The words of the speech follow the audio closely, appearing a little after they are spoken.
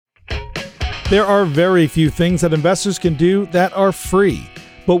There are very few things that investors can do that are free.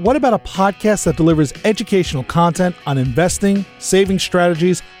 But what about a podcast that delivers educational content on investing, saving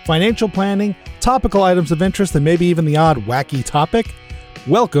strategies, financial planning, topical items of interest, and maybe even the odd wacky topic?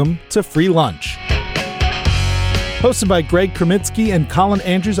 Welcome to Free Lunch. Hosted by Greg Kremitsky and Colin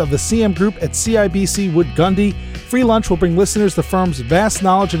Andrews of the CM Group at CIBC Wood Gundy, Free Lunch will bring listeners the firm's vast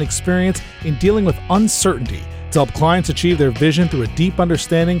knowledge and experience in dealing with uncertainty to help clients achieve their vision through a deep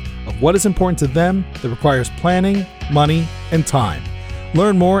understanding of what is important to them that requires planning, money, and time.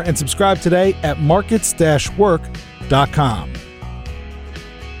 Learn more and subscribe today at markets-work.com.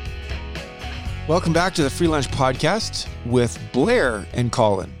 Welcome back to the Free Lunch Podcast with Blair and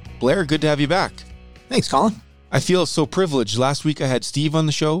Colin. Blair, good to have you back. Thanks, Colin. I feel so privileged. Last week I had Steve on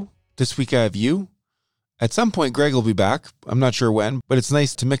the show. This week I have you. At some point, Greg will be back. I'm not sure when, but it's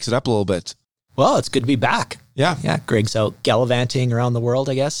nice to mix it up a little bit. Well, it's good to be back. Yeah. Greg's out gallivanting around the world,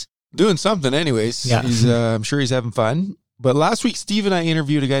 I guess. Doing something anyways. Yeah. I'm sure he's having fun. But last week, Steve and I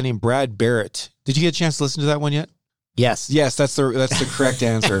interviewed a guy named Brad Barrett. Did you get a chance to listen to that one yet? Yes. Yes, that's the correct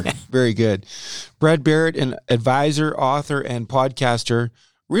answer. Very good. Brad Barrett, an advisor, author, and podcaster,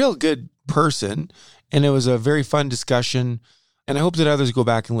 real good person. And it was a very fun discussion. And I hope that others go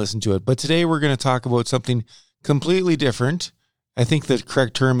back and listen to it. But today we're going to talk about something completely different. I think the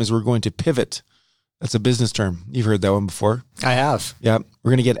correct term is we're going to pivot. That's a business term. You've heard that one before. I have. Yeah.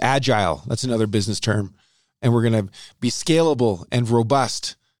 We're going to get agile. That's another business term. And we're going to be scalable and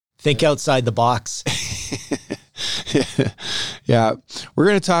robust. Think outside the box. Yeah. We're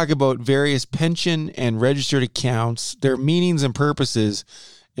going to talk about various pension and registered accounts, their meanings and purposes,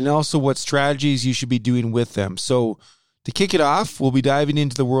 and also what strategies you should be doing with them. So to kick it off, we'll be diving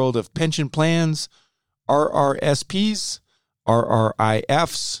into the world of pension plans, RRSPs,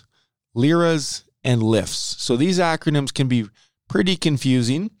 RRIFs, LIRAs, and LIFs. So these acronyms can be pretty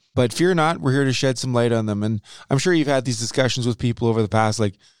confusing, but fear not, we're here to shed some light on them. And I'm sure you've had these discussions with people over the past,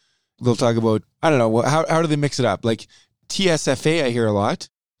 like they'll talk about, I don't know, how do they mix it up? Like TSFA, I hear a lot.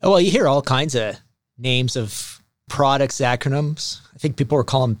 Oh, well, you hear all kinds of names of products, acronyms. I think people were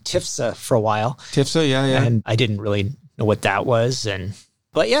calling them TIFSA for a while. TIFSA, yeah. And I didn't really know what that was.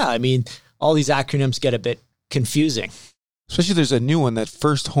 But yeah, I mean, all these acronyms get a bit confusing. Especially there's a new one, that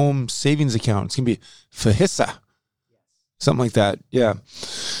first home savings account. It's going to be FHISA. Something like that. Yeah.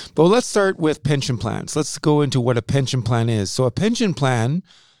 But let's start with pension plans. Let's go into what a pension plan is. So a pension plan,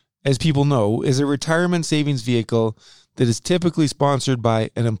 as people know, is a retirement savings vehicle that is typically sponsored by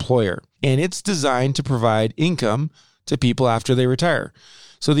an employer. And it's designed to provide income to people after they retire.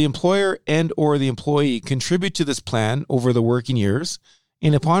 So the employer and or the employee contribute to this plan over the working years.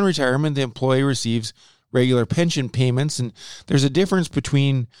 And upon retirement, the employee receives regular pension payments. And there's a difference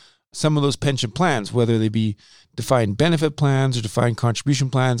between some of those pension plans, whether they be defined benefit plans or defined contribution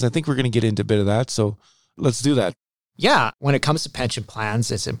plans. I think we're going to get into a bit of that. So let's do that. Yeah. When it comes to pension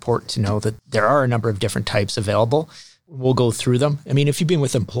plans, it's important to know that there are a number of different types available. We'll go through them. I mean, if you've been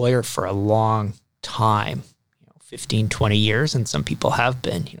with an employer for a long time, 15, 20 years, and some people have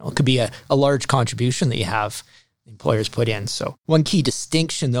been, it could be a large contribution that you have employers put in. So one key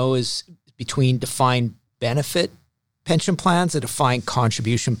distinction, though, is between defined benefit pension plans and defined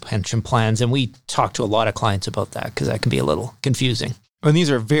contribution pension plans. And we talk to a lot of clients about that because that can be a little confusing. And these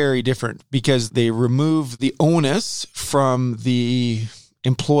are very different because they remove the onus from the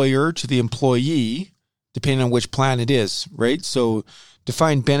employer to the employee, depending on which plan it is, right? So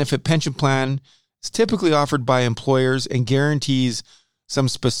defined benefit pension plan is typically offered by employers and guarantees some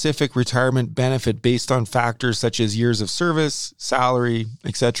specific retirement benefit based on factors such as years of service, salary,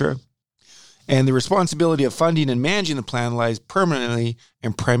 etc. And the responsibility of funding and managing the plan lies permanently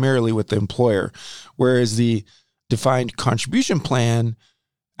and primarily with the employer, whereas the defined contribution plan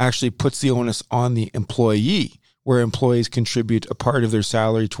actually puts the onus on the employee, where employees contribute a part of their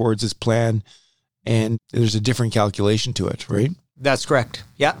salary towards this plan, and there's a different calculation to it, right? That's correct.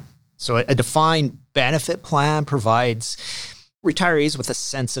 Yeah. So a defined benefit plan provides retirees with a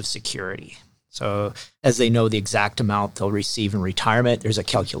sense of security. So as they know the exact amount they'll receive in retirement, there's a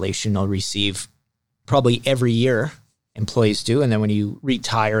calculation they'll receive probably every year, employees do. And then when you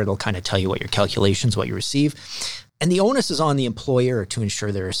retire, it'll kind of tell you what your calculations, what you receive. And the onus is on the employer to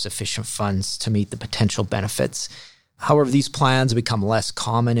ensure there are sufficient funds to meet the potential benefits. However, these plans have become less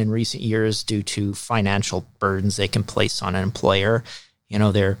common in recent years due to financial burdens they can place on an employer.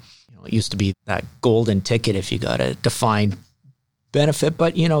 It used to be that golden ticket if you got a defined benefit,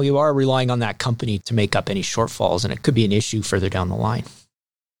 but you are relying on that company to make up any shortfalls, and it could be an issue further down the line.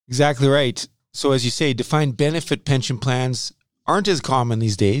 Exactly right. So as you say, defined benefit pension plans aren't as common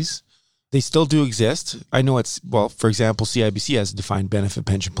these days. They still do exist. I know for example, CIBC has a defined benefit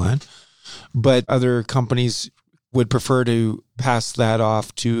pension plan. but other companies would prefer to pass that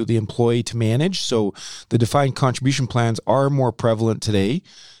off to the employee to manage. So the defined contribution plans are more prevalent today.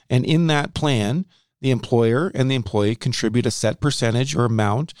 And in that plan, the employer and the employee contribute a set percentage or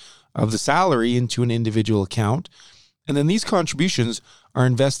amount of the salary into an individual account. And then these contributions are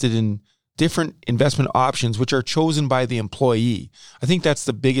invested in different investment options, which are chosen by the employee. I think that's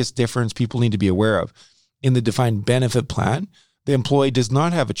the biggest difference people need to be aware of. In the defined benefit plan, the employee does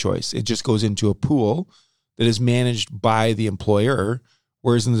not have a choice. It just goes into a pool that is managed by the employer,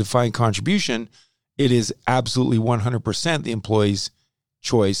 whereas in the defined contribution, it is absolutely 100% the employee's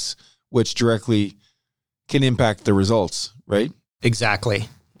choice, which directly can impact the results, right? Exactly.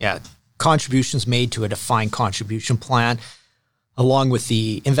 Yeah. Contributions made to a defined contribution plan, along with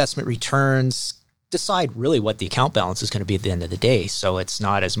the investment returns, decide really what the account balance is going to be at the end of the day. So it's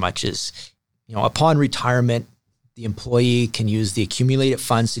not as much as, upon retirement, the employee can use the accumulated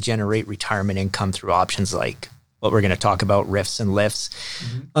funds to generate retirement income through options like what we're going to talk about, RIFs and LIFs.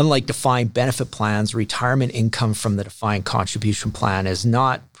 Mm-hmm. Unlike defined benefit plans, retirement income from the defined contribution plan is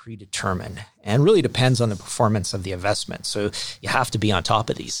not predetermined and really depends on the performance of the investment. So you have to be on top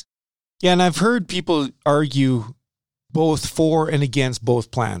of these. Yeah, and I've heard people argue both for and against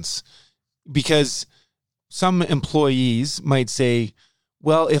both plans, because some employees might say,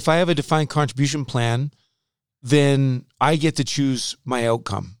 well, if I have a defined contribution plan, then I get to choose my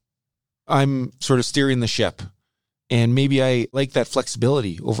outcome. I'm sort of steering the ship. And maybe I like that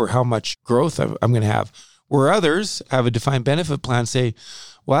flexibility over how much growth I'm going to have. Where others have a defined benefit plan say,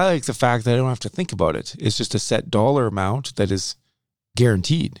 well, I like the fact that I don't have to think about it. It's just a set dollar amount that is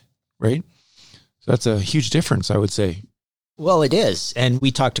guaranteed, right? So that's a huge difference, I would say. Well, it is. And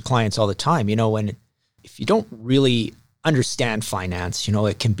we talk to clients all the time, if you don't really understand finance,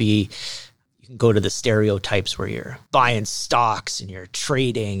 it can be, you can go to the stereotypes where you're buying stocks and you're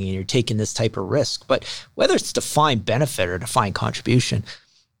trading and you're taking this type of risk. But whether it's defined benefit or defined contribution,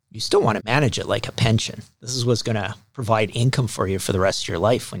 you still want to manage it like a pension. This is what's going to provide income for you for the rest of your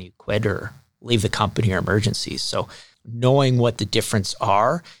life when you quit or leave the company or emergencies. So knowing what the difference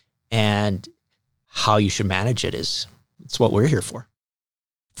are and how you should manage it it's what we're here for.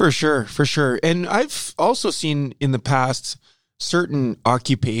 For sure. And I've also seen in the past certain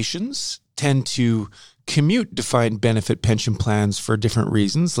occupations tend to commute defined benefit pension plans for different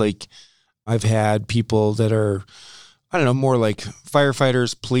reasons. Like I've had people that are, more like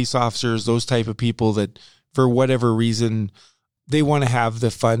firefighters, police officers, those type of people that for whatever reason, they want to have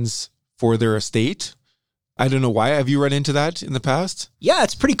the funds for their estate. I don't know why. Have you run into that in the past? Yeah,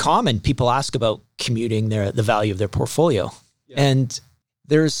 it's pretty common. People ask about commuting the value of their portfolio. Yeah. And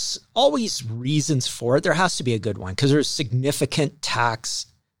there's always reasons for it. There has to be a good one because there's significant tax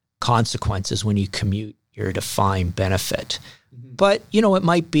consequences when you commute your defined benefit. Mm-hmm. But, it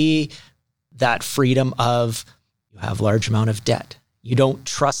might be that freedom of you have a large amount of debt. You don't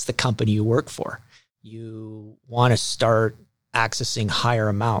trust the company you work for. You want to start accessing higher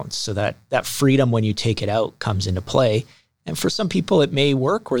amounts so that freedom when you take it out comes into play. And for some people, it may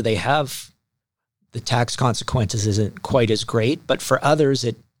work where they have the tax consequences isn't quite as great, but for others,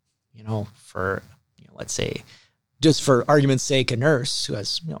 let's say, just for argument's sake, a nurse who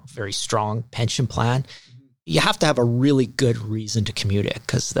has a very strong pension plan, you have to have a really good reason to commute it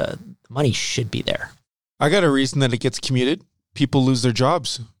because the money should be there. I got a reason that it gets commuted. People lose their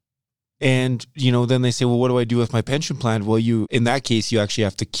jobs. And, then they say, well, what do I do with my pension plan? Well, in that case, you actually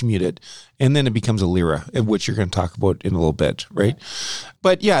have to commute it. And then it becomes a LIRA, which you're going to talk about in a little bit, right?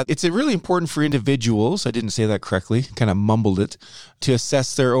 But yeah, it's really important for individuals, I didn't say that correctly, kind of mumbled it, to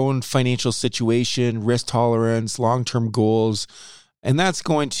assess their own financial situation, risk tolerance, long-term goals. And that's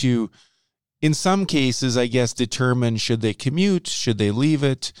going to, in some cases, I guess, determine should they commute, should they leave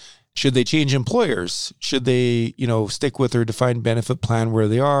it, should they change employers, should they, stick with their defined benefit plan where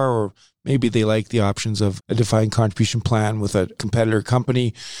they are, or maybe they like the options of a defined contribution plan with a competitor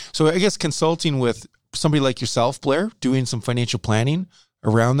company. So I guess consulting with somebody like yourself, Blair, doing some financial planning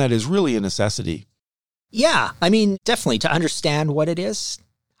around that is really a necessity. Yeah. Definitely to understand what it is,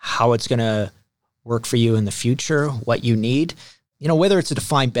 how it's going to work for you in the future, what you need, whether it's a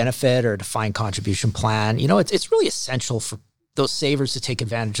defined benefit or a defined contribution plan, it's really essential for those savers to take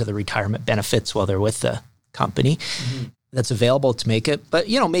advantage of the retirement benefits while they're with the company. Mm-hmm. That's available to make it, but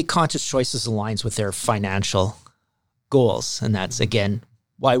make conscious choices aligns with their financial goals, and that's again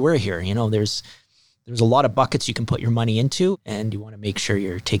why we're here. There's a lot of buckets you can put your money into, and you want to make sure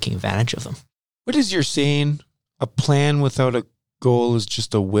you're taking advantage of them. What is your saying? A plan without a goal is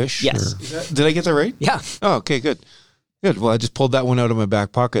just a wish? Yes. Did I get that right? Yeah. Oh, okay, good. Well, I just pulled that one out of my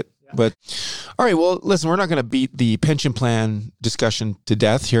back pocket. But all right, well, listen, we're not going to beat the pension plan discussion to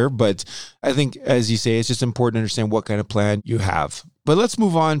death here, but I think, as you say, it's just important to understand what kind of plan you have. But let's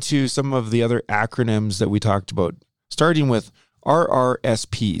move on to some of the other acronyms that we talked about, starting with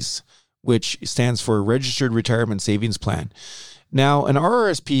RRSPs, which stands for Registered Retirement Savings Plan. Now, an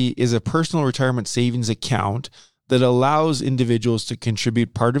RRSP is a personal retirement savings account that allows individuals to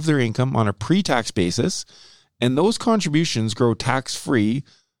contribute part of their income on a pre-tax basis, and those contributions grow tax-free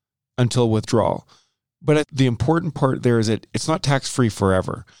until withdrawal. But the important part there is that it's not tax-free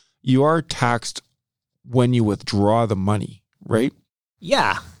forever. You are taxed when you withdraw the money, right?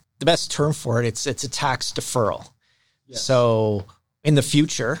 Yeah. The best term for it's a tax deferral. Yes. So in the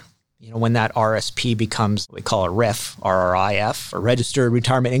future, when that RSP becomes what we call a RIF, RRIF, a Registered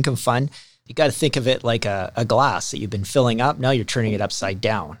Retirement Income Fund, you got to think of it like a glass that you've been filling up. Now you're turning it upside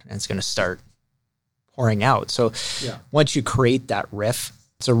down and it's going to start pouring out. So once you create that RIF,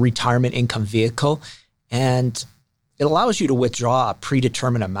 it's a retirement income vehicle, and it allows you to withdraw a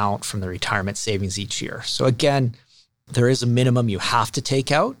predetermined amount from the retirement savings each year. So again, there is a minimum you have to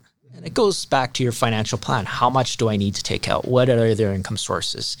take out, and it goes back to your financial plan. How much do I need to take out? What are their income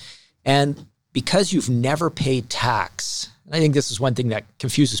sources? And because you've never paid tax, and I think this is one thing that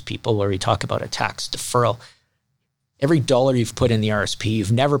confuses people where we talk about a tax deferral. Every dollar you've put in the RSP,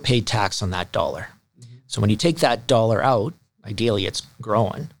 you've never paid tax on that dollar. Mm-hmm. So when you take that dollar out, ideally it's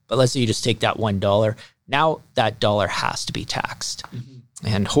growing, but let's say you just take that $1, now that dollar has to be taxed. Mm-hmm.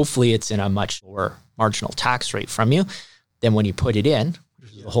 And hopefully it's in a much lower marginal tax rate from you than when you put it in,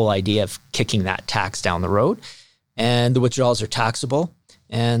 which is the whole idea of kicking that tax down the road. And the withdrawals are taxable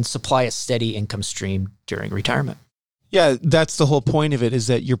and supply a steady income stream during retirement. Yeah, that's the whole point of it, is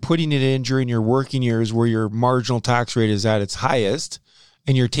that you're putting it in during your working years where your marginal tax rate is at its highest,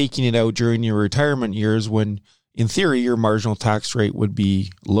 and you're taking it out during your retirement years when, in theory, your marginal tax rate would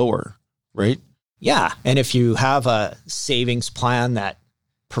be lower, right? Yeah. And if you have a savings plan that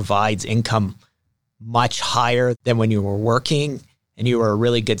provides income much higher than when you were working and you were a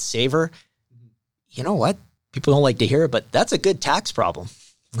really good saver, you know what? People don't like to hear it, but that's a good tax problem.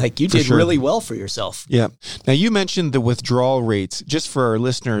 Like you did really well for yourself. Yeah. Now you mentioned the withdrawal rates. Just for our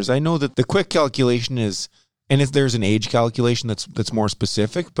listeners, I know that the quick calculation is, and if there's an age calculation that's more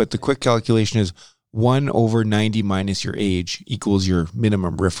specific, but the quick calculation is 1/90 minus your age equals your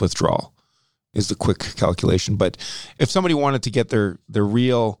minimum RIF withdrawal is the quick calculation. But if somebody wanted to get their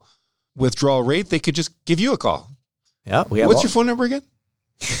real withdrawal rate, they could just give you a call. Yeah. What's your phone number again?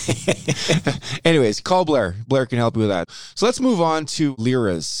 Anyways, call Blair. Blair can help you with that. So let's move on to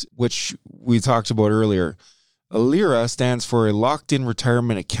LIRAs, which we talked about earlier. A LIRA stands for a locked-in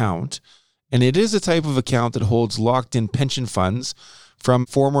retirement account, and it is a type of account that holds locked-in pension funds from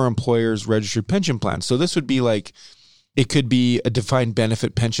former employers' registered pension plans. So this would be like, it could be a defined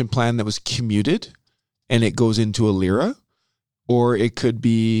benefit pension plan that was commuted and it goes into a LIRA, or it could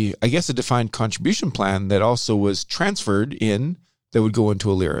be, I guess, a defined contribution plan that also was transferred in that would go into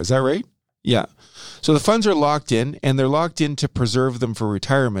a LIRA. Is that right? Yeah. So the funds are locked in, and they're locked in to preserve them for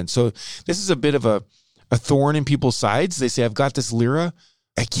retirement. So this is a bit of a thorn in people's sides. They say, I've got this LIRA.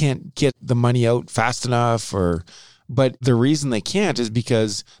 I can't get the money out fast enough, but the reason they can't is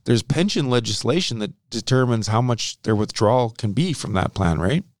because there's pension legislation that determines how much their withdrawal can be from that plan,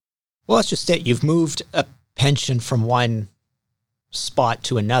 right? Well, that's just it. You've moved a pension from one spot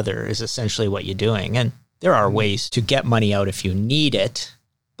to another is essentially what you're doing. And there are ways to get money out if you need it.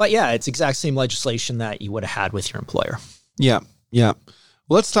 But yeah, it's exact same legislation that you would have had with your employer. Yeah, yeah.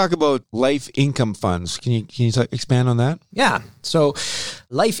 Well, let's talk about life income funds. Can you expand on that? Yeah. So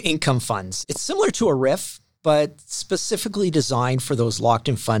life income funds, it's similar to a RIF, but specifically designed for those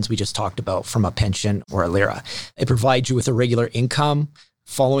locked-in funds we just talked about from a pension or a LIRA. It provides you with a regular income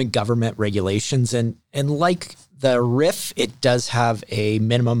following government regulations. And like the RIF, it does have a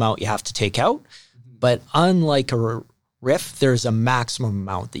minimum amount you have to take out. But unlike a RIF, there's a maximum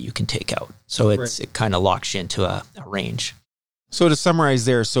amount that you can take out. So it kind of locks you into a range. So to summarize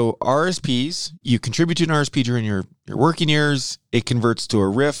there, so RSPs, you contribute to an RSP during your working years, it converts to a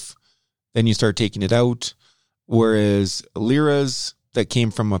RIF, then you start taking it out. Whereas LIRAs that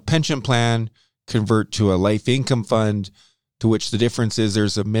came from a pension plan convert to a life income fund, to which the difference is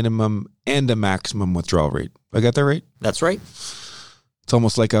there's a minimum and a maximum withdrawal rate. I got that right? That's right. It's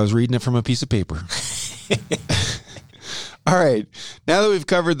almost like I was reading it from a piece of paper. All right. Now that we've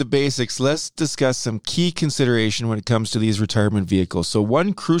covered the basics, let's discuss some key consideration when it comes to these retirement vehicles. So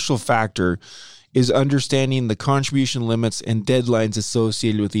one crucial factor is understanding the contribution limits and deadlines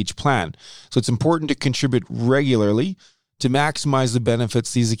associated with each plan. So it's important to contribute regularly to maximize the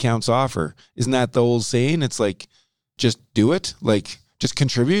benefits these accounts offer. Isn't that the old saying? It's like, just do it. Like, Just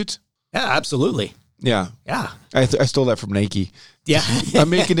contribute? Yeah, absolutely. Yeah. Yeah. I stole that from Nike. Yeah. I'm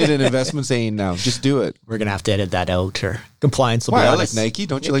making it an investment saying now. Just do it. We're going to have to edit that out, or compliance will Why? be I honest. like Nike.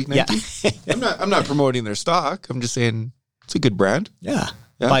 Don't you like Nike? Yeah. I'm not promoting their stock. I'm just saying it's a good brand. Yeah.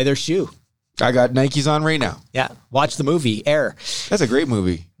 Yeah. Buy their shoe. I got Nikes on right now. Yeah. Watch the movie Air. That's a great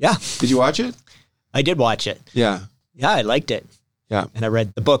movie. Yeah. Did you watch it? I did watch it. Yeah. Yeah, I liked it. Yeah. And I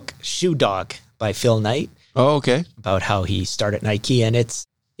read the book Shoe Dog by Phil Knight Oh, okay. about how he started Nike. And it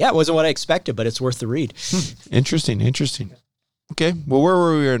wasn't what I expected, but it's worth the read. Interesting. Okay. Well, where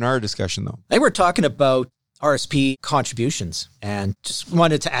were we in our discussion, though? I think we're talking about RSP contributions, and just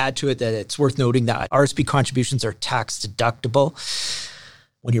wanted to add to it that it's worth noting that RSP contributions are tax deductible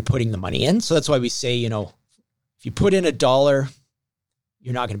when you're putting the money in. So that's why we say, if you put in $1,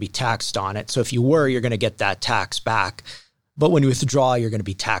 you're not going to be taxed on it. So if you were, you're going to get that tax back. But when you withdraw, you're going to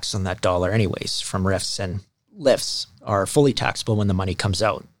be taxed on that dollar anyways from RIFs, and lifts are fully taxable when the money comes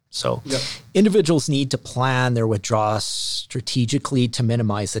out. So individuals need to plan their withdrawals strategically to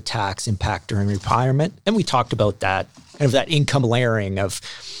minimize the tax impact during retirement. And we talked about that, kind of that income layering of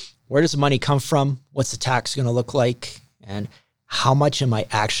where does the money come from? What's the tax going to look like? And how much am I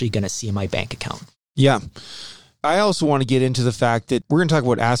actually going to see in my bank account? Yeah. I also want to get into the fact that we're going to talk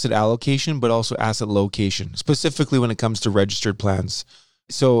about asset allocation, but also asset location, specifically when it comes to registered plans.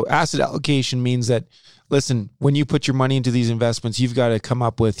 So asset allocation means that, listen, when you put your money into these investments, you've got to come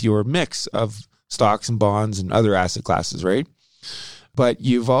up with your mix of stocks and bonds and other asset classes, right? But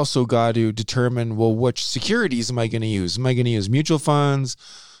you've also got to determine, well, which securities am I going to use? Am I going to use mutual funds,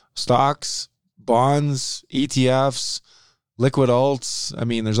 stocks, bonds, ETFs, liquid alts? I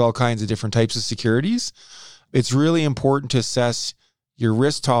mean, there's all kinds of different types of securities. It's really important to assess your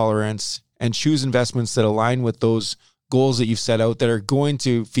risk tolerance and choose investments that align with those goals that you've set out that are going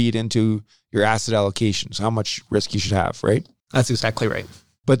to feed into your asset allocations, how much risk you should have, right? That's exactly right.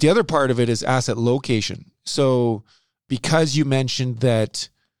 But the other part of it is asset location. So because you mentioned that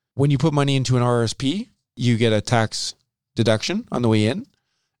when you put money into an RSP, you get a tax deduction on the way in,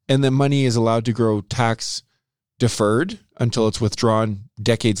 and the money is allowed to grow tax deferred until it's withdrawn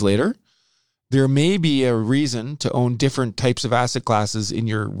decades later. There may be a reason to own different types of asset classes in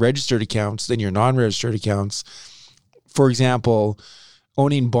your registered accounts than your non-registered accounts. For example,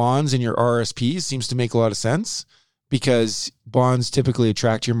 owning bonds in your RSPs seems to make a lot of sense because bonds typically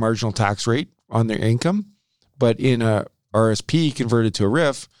attract your marginal tax rate on their income. But in a RSP converted to a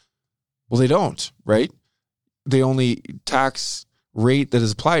RIF, well, they don't, right? The only tax rate that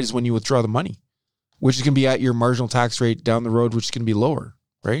is applied is when you withdraw the money, which is going to be at your marginal tax rate down the road, which is going to be lower,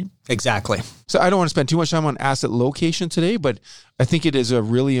 right? Exactly. So I don't want to spend too much time on asset location today, but I think it is a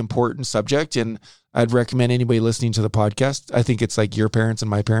really important subject, and I'd recommend anybody listening to the podcast. I think it's like your parents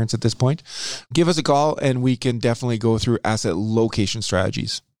and my parents at this point. Give us a call and we can definitely go through asset location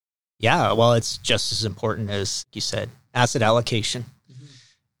strategies. Yeah, well, it's just as important as you said, asset allocation. Mm-hmm.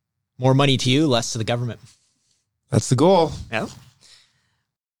 More money to you, less to the government. That's the goal. Yeah.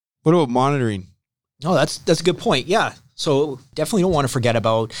 What about monitoring? Oh, that's a good point. Yeah. So definitely don't want to forget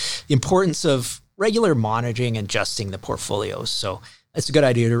about the importance of regular monitoring and adjusting the portfolios. So it's a good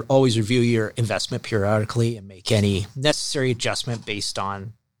idea to always review your investment periodically and make any necessary adjustment based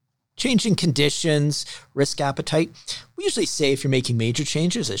on changing conditions, risk appetite. We usually say if you're making major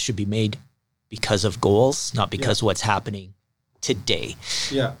changes, it should be made because of goals, not because of what's happening today.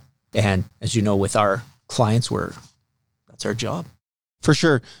 Yeah. And as you know, with our clients, that's our job. For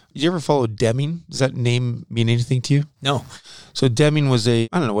sure. Did you ever follow Deming? Does that name mean anything to you? No. So Deming was I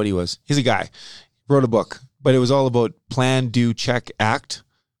don't know what he was. He's a guy. He wrote a book, but it was all about plan, do, check, act,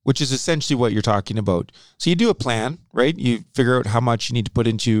 which is essentially what you're talking about. So you do a plan, right? You figure out how much you need to put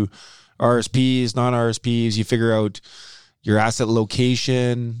into RSPs, non-RSPs. You figure out your asset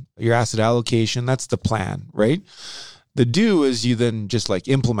location, your asset allocation. That's the plan, right? The do is you then just like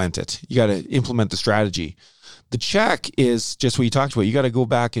implement it. You got to implement the strategy. The check is just what you talked about. You got to go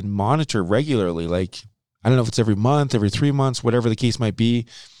back and monitor regularly. Like, I don't know if it's every month, every 3 months, whatever the case might be.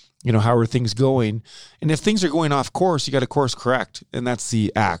 How are things going? And if things are going off course, you got to course correct. And that's the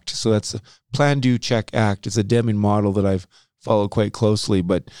act. So that's a plan, do, check, act. It's a Deming model that I've followed quite closely,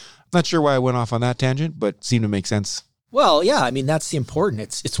 but I'm not sure why I went off on that tangent, but it seemed to make sense. Well, yeah, I mean, that's the important.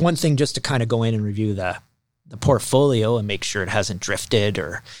 It's one thing just to kind of go in and review the portfolio and make sure it hasn't drifted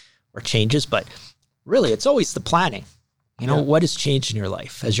or changes, but really, it's always the planning. What has changed in your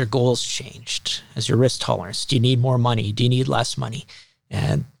life? Has your goals changed? Has your risk tolerance? Do you need more money? Do you need less money?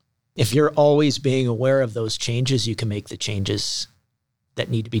 And if you're always being aware of those changes, you can make the changes that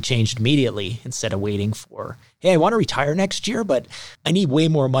need to be changed immediately instead of waiting for, hey, I want to retire next year, but I need way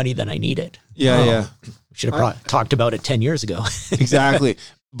more money than I needed. Yeah. We should have talked about it 10 years ago. Exactly.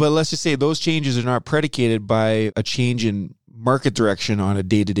 But let's just say those changes are not predicated by a change in market direction on a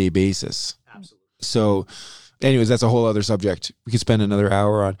day-to-day basis. Absolutely. So anyways, that's a whole other subject we could spend another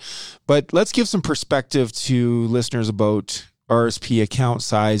hour on. But let's give some perspective to listeners about RSP account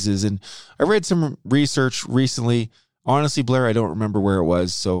sizes. And I read some research recently. Honestly, Blair, I don't remember where it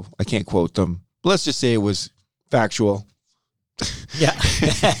was, so I can't quote them. Let's just say it was factual. Yeah.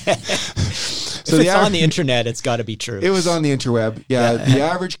 So if it's on the internet, it's got to be true. It was on the interweb. Yeah. The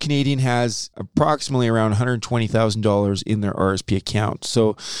average Canadian has approximately around $120,000 in their RSP account.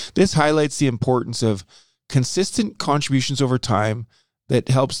 So this highlights the importance of consistent contributions over time that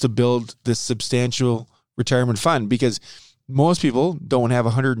helps to build this substantial retirement fund, because most people don't have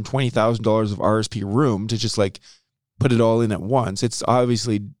 $120,000 of RSP room to just like put it all in at once. It's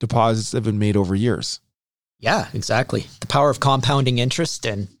obviously deposits that have been made over years. Yeah, exactly. The power of compounding interest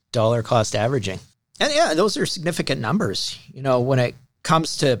and dollar cost averaging. And yeah, those are significant numbers. When it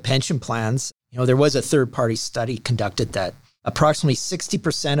comes to pension plans, there was a third-party study conducted that approximately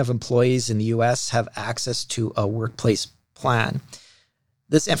 60% of employees in the U.S. have access to a workplace plan.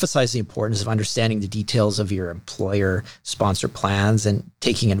 This emphasized the importance of understanding the details of your employer-sponsored plans and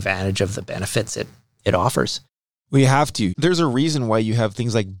taking advantage of the benefits it offers. We have to. There's a reason why you have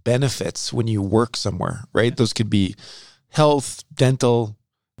things like benefits when you work somewhere, right? Those could be health, dental,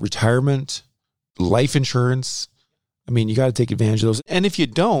 retirement, life insurance. I mean, you got to take advantage of those. And if you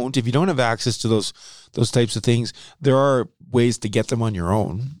don't have access to those types of things, there are ways to get them on your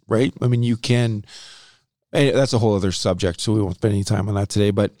own, right? I mean, you can, and that's a whole other subject, so we won't spend any time on that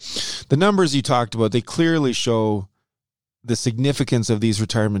today. But the numbers you talked about, they clearly show the significance of these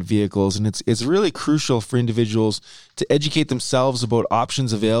retirement vehicles. And it's really crucial for individuals to educate themselves about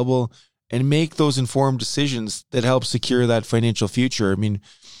options available and make those informed decisions that help secure that financial future. I mean,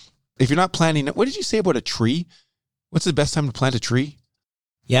 if you're not planning, what did you say about a tree? What's the best time to plant a tree?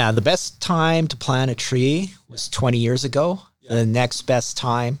 Yeah, the best time to plant a tree was 20 years ago. Yeah. The next best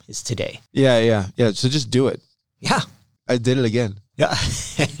time is today. Yeah. So just do it. Yeah. I did it again. Yeah.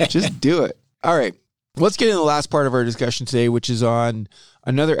 Just do it. All right. Let's get into the last part of our discussion today, which is on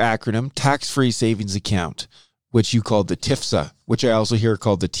another acronym, tax-free savings account, which you called the TIFSA, which I also hear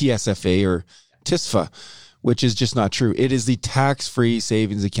called the TSFA or TISFA, which is just not true. It is the tax-free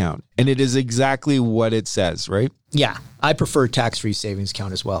savings account, and it is exactly what it says, right? Yeah, I prefer tax-free savings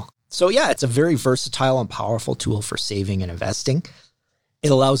account as well. So yeah, it's a very versatile and powerful tool for saving and investing.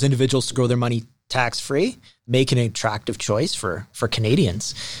 It allows individuals to grow their money tax-free, make an attractive choice for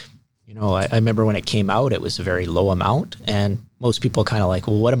Canadians. I remember when it came out, it was a very low amount, and most people kind of like,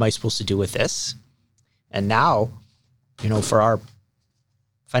 well, what am I supposed to do with this? And now, for our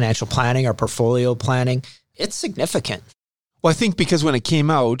financial planning, our portfolio planning, it's significant. Well, I think because when it came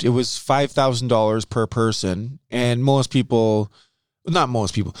out, it was $5,000 per person, and people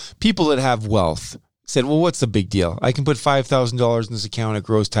that have wealth said, well, what's the big deal? I can put $5,000 in this account, it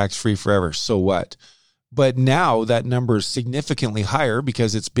grows tax-free forever, so what? But now that number is significantly higher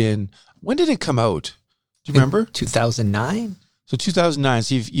because it's been, when did it come out? Do you remember? 2009. So 2009.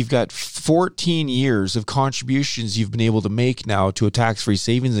 So you've got 14 years of contributions you've been able to make now to a tax-free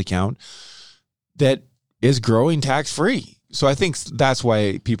savings account that is growing tax-free. So I think that's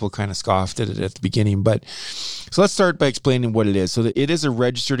why people kind of scoffed at it at the beginning. But so let's start by explaining what it is. So it is a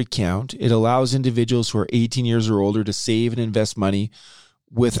registered account. It allows individuals who are 18 years or older to save and invest money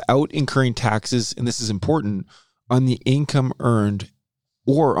without incurring taxes, and this is important, on the income earned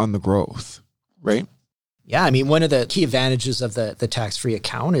or on the growth, right? Yeah, I mean, one of the key advantages of the tax-free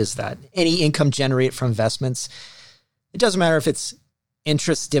account is that any income generated from investments, it doesn't matter if it's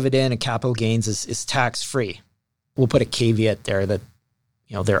interest, dividend, and capital gains, is tax-free. We'll put a caveat there that,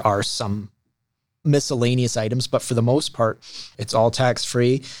 there are some miscellaneous items, but for the most part, it's all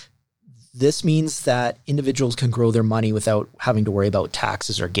tax-free. This means that individuals can grow their money without having to worry about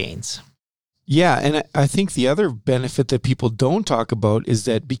taxes or gains. Yeah, and I think the other benefit that people don't talk about is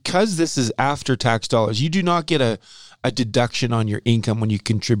that because this is after tax dollars, you do not get a deduction on your income when you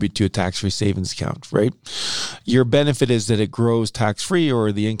contribute to a tax-free savings account, right? Your benefit is that it grows tax-free,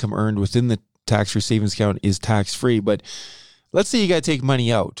 or the income earned within the tax-free savings account is tax-free. But let's say you got to take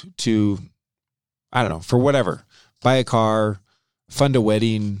money out to, I don't know, for whatever, buy a car, fund a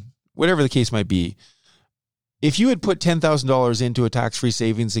wedding, whatever the case might be. If you had put $10,000 into a tax-free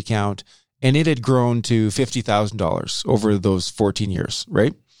savings account and it had grown to $50,000 over those 14 years,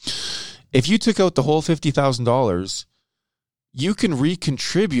 right? If you took out the whole $50,000, you can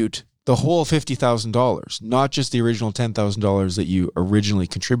recontribute the whole $50,000, not just the original $10,000 that you originally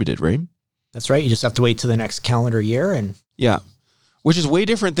contributed, right? That's right. You just have to wait till the next calendar year. And yeah, which is way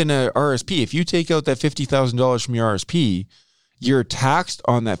different than a RSP. If you take out that $50,000 from your RSP, you're taxed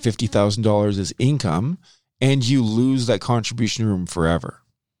on that $50,000 as income, and you lose that contribution room forever.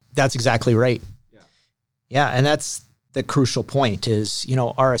 That's exactly right. Yeah, and that's the crucial point is,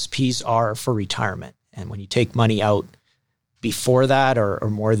 RSPs are for retirement. And when you take money out before that or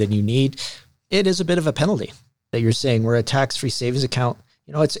more than you need, it is a bit of a penalty that you're saying. We're a tax-free savings account.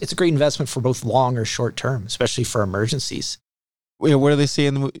 It's a great investment for both long or short term, especially for emergencies. What do they say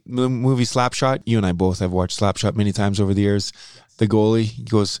in the movie Slapshot? You and I both have watched Slapshot many times over the years. Yes. The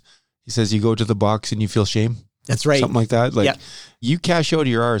goalie, he says, you go to the box and you feel shame. That's right. Something like that. You cash out of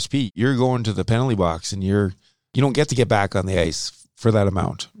your RSP, you're going to the penalty box and you don't get to get back on the ice for that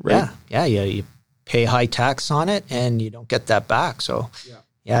amount, right? Yeah. You pay high tax on it and you don't get that back. So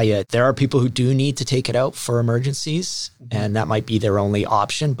yeah, there are people who do need to take it out for emergencies, and that might be their only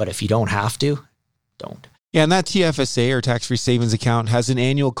option. But if you don't have to, don't. Yeah, and that TFSA or tax-free savings account has an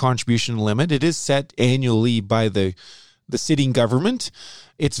annual contribution limit. It is set annually by the sitting government.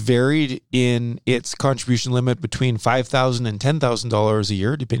 It's varied in its contribution limit between $5,000 and $10,000 a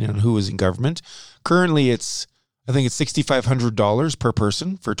year, depending on who is in government. Currently, I think it's $6,500 per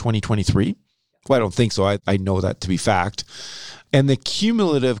person for 2023. Well, I don't think so. I know that to be fact. And the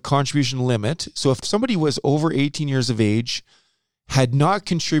cumulative contribution limit, so if somebody was over 18 years of age, had not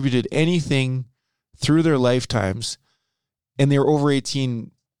contributed anything through their lifetimes, and they were over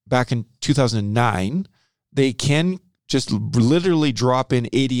 18 back in 2009, they can just literally drop in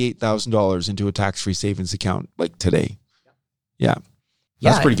 $88,000 into a tax-free savings account like today. Yeah.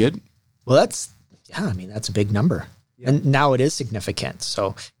 That's pretty good. Well, that's a big number. Yeah. And now it is significant.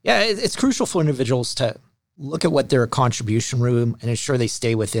 So yeah, it's crucial for individuals to look at what their contribution room and ensure they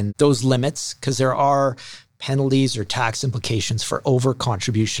stay within those limits, because there are penalties or tax implications for over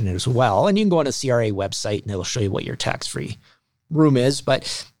contribution as well. And you can go on a CRA website and it'll show you what your tax-free room is.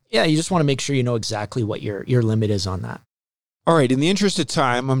 But yeah, you just want to make sure you know exactly what your limit is on that. All right. In the interest of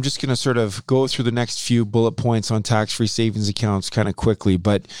time, I'm just going to sort of go through the next few bullet points on tax-free savings accounts kind of quickly.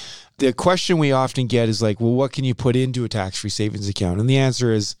 But the question we often get is like, well, what can you put into a tax-free savings account? And the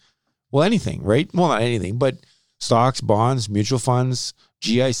answer is, well, anything, right? Well, not anything, but stocks, bonds, mutual funds,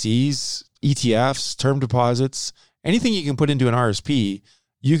 GICs, ETFs, term deposits, anything you can put into an RSP,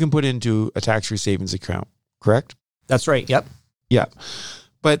 you can put into a tax-free savings account, correct? That's right. Yep. Yeah.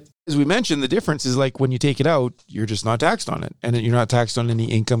 But as we mentioned, the difference is like when you take it out, you're just not taxed on it. And you're not taxed on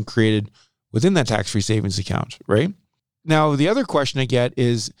any income created within that tax-free savings account, right? Now, the other question I get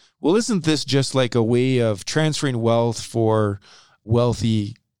is, well, isn't this just like a way of transferring wealth for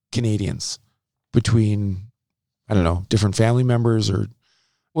wealthy Canadians between, I don't know, different family members, or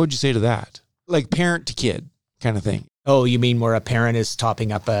what would you say to that? Like parent to kid kind of thing. Oh, you mean where a parent is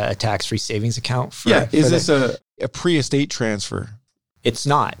topping up a tax-free savings account? Is this a pre-estate transfer? It's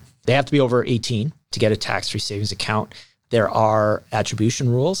not. They have to be over 18 to get a tax-free savings account. There are attribution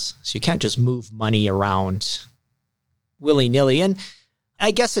rules, so you can't just move money around willy-nilly. And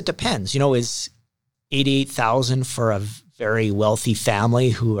I guess it depends. Is $88,000 for a very wealthy family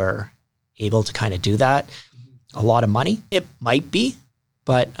who are able to kind of do that a lot of money? It might be,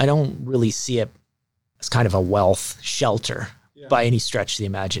 but I don't really see it as kind of a wealth shelter by any stretch of the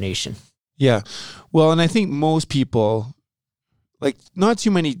imagination. Yeah. Well, and I think most people, like not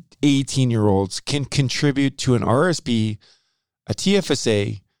too many 18-year-olds, can contribute to an RSP, a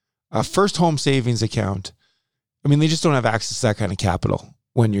TFSA, a first home savings account. I mean, they just don't have access to that kind of capital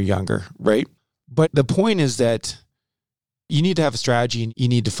when you're younger, right? But the point is that you need to have a strategy and you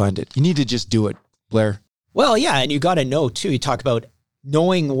need to fund it. You need to just do it, Blair. Well, yeah, and you got to know too. You talk about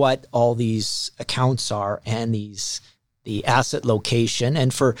knowing what all these accounts are and the asset location.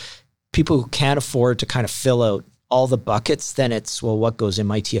 And for people who can't afford to kind of fill out all the buckets, then it's, well, what goes in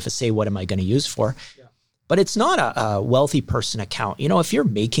my TFSA? What am I going to use for? Yeah. But it's not a wealthy person account. If you're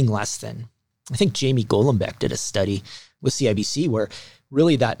making less than, I think Jamie Golembeck did a study with CIBC where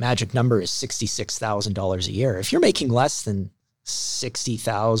really that magic number is $66,000 a year. If you're making less than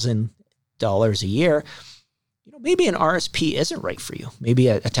 $60,000 a year, maybe an RSP isn't right for you. Maybe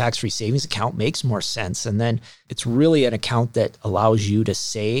a tax-free savings account makes more sense. And then it's really an account that allows you to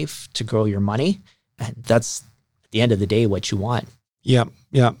save, to grow your money. And that's, at the end of the day, what you want. Yeah.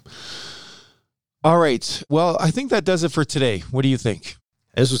 All right. Well, I think that does it for today. What do you think?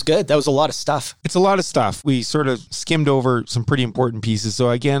 This was good. That was a lot of stuff. It's a lot of stuff. We sort of skimmed over some pretty important pieces. So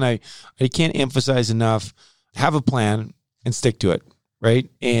again, I can't emphasize enough, have a plan and stick to it, right?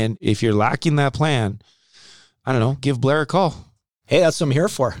 And if you're lacking that plan, I don't know, give Blair a call. Hey, that's what I'm here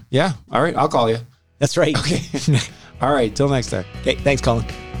for. Yeah. All right. I'll call you. That's right. Okay. All right. Till next time. Okay, thanks, Colin.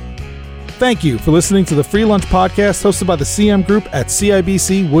 Thank you for listening to the Free Lunch Podcast hosted by the CM Group at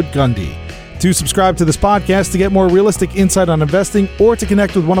CIBC Wood Gundy. To subscribe to this podcast to get more realistic insight on investing or to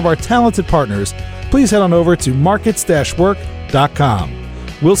connect with one of our talented partners, please head on over to markets-work.com.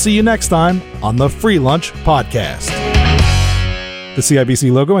 We'll see you next time on the Free Lunch Podcast. The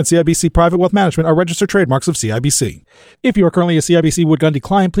CIBC logo and CIBC Private Wealth Management are registered trademarks of CIBC. If you are currently a CIBC Wood Gundy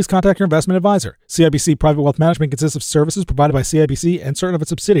client, please contact your investment advisor. CIBC Private Wealth Management consists of services provided by CIBC and certain of its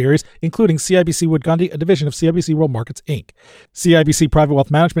subsidiaries, including CIBC Wood Gundy, a division of CIBC World Markets, Inc. CIBC Private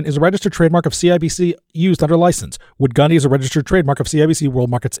Wealth Management is a registered trademark of CIBC used under license. Wood Gundy is a registered trademark of CIBC World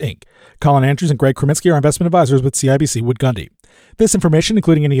Markets, Inc. Colin Andrews and Greg Kreminsky are investment advisors with CIBC Wood Gundy. This information,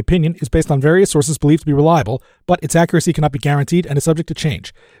 including any opinion, is based on various sources believed to be reliable, but its accuracy cannot be guaranteed and is subject to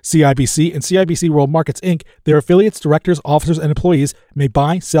change. CIBC and CIBC World Markets, Inc., their affiliates, directors, officers, and employees may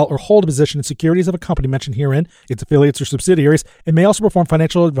buy, sell, or hold a position in securities of a company mentioned herein, its affiliates or subsidiaries, and may also perform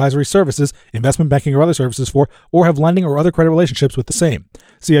financial advisory services, investment banking, or other services for, or have lending or other credit relationships with the same.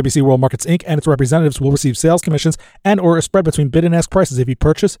 CIBC World Markets, Inc. and its representatives will receive sales commissions and or a spread between bid and ask prices if you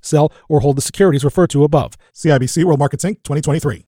purchase, sell, or hold the securities referred to above. CIBC World Markets, Inc., 2023.